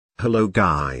Hello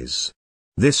guys.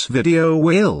 This video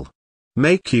will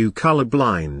make you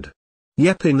colorblind.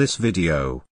 Yep, in this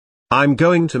video, I'm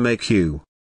going to make you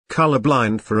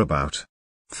colorblind for about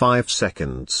 5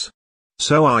 seconds.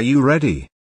 So are you ready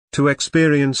to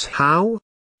experience how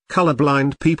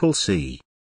colorblind people see?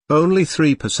 Only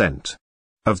 3%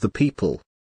 of the people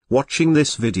watching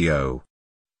this video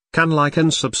can like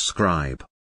and subscribe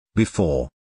before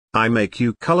I make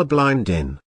you colorblind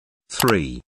in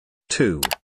 3, 2,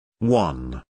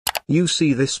 1. You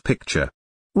see this picture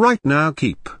right now.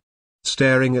 Keep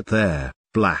staring at their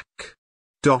black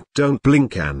dot. Don't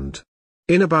blink, and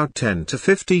in about 10 to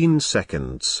 15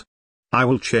 seconds, I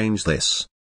will change this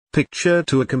picture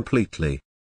to a completely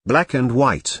black and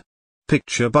white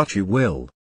picture, but you will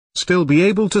still be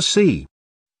able to see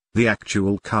the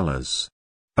actual colors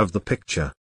of the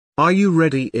picture. Are you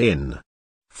ready? In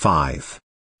 5,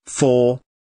 4,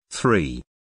 3,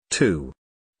 2,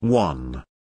 1.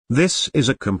 This is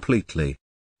a completely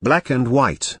black and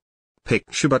white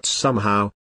picture, but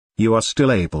somehow you are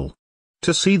still able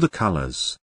to see the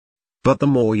colors. But the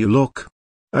more you look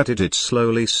at it, it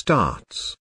slowly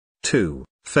starts to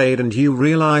fade, and you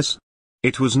realize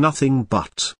it was nothing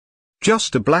but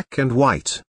just a black and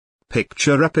white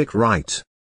picture. Epic, right?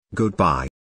 Goodbye.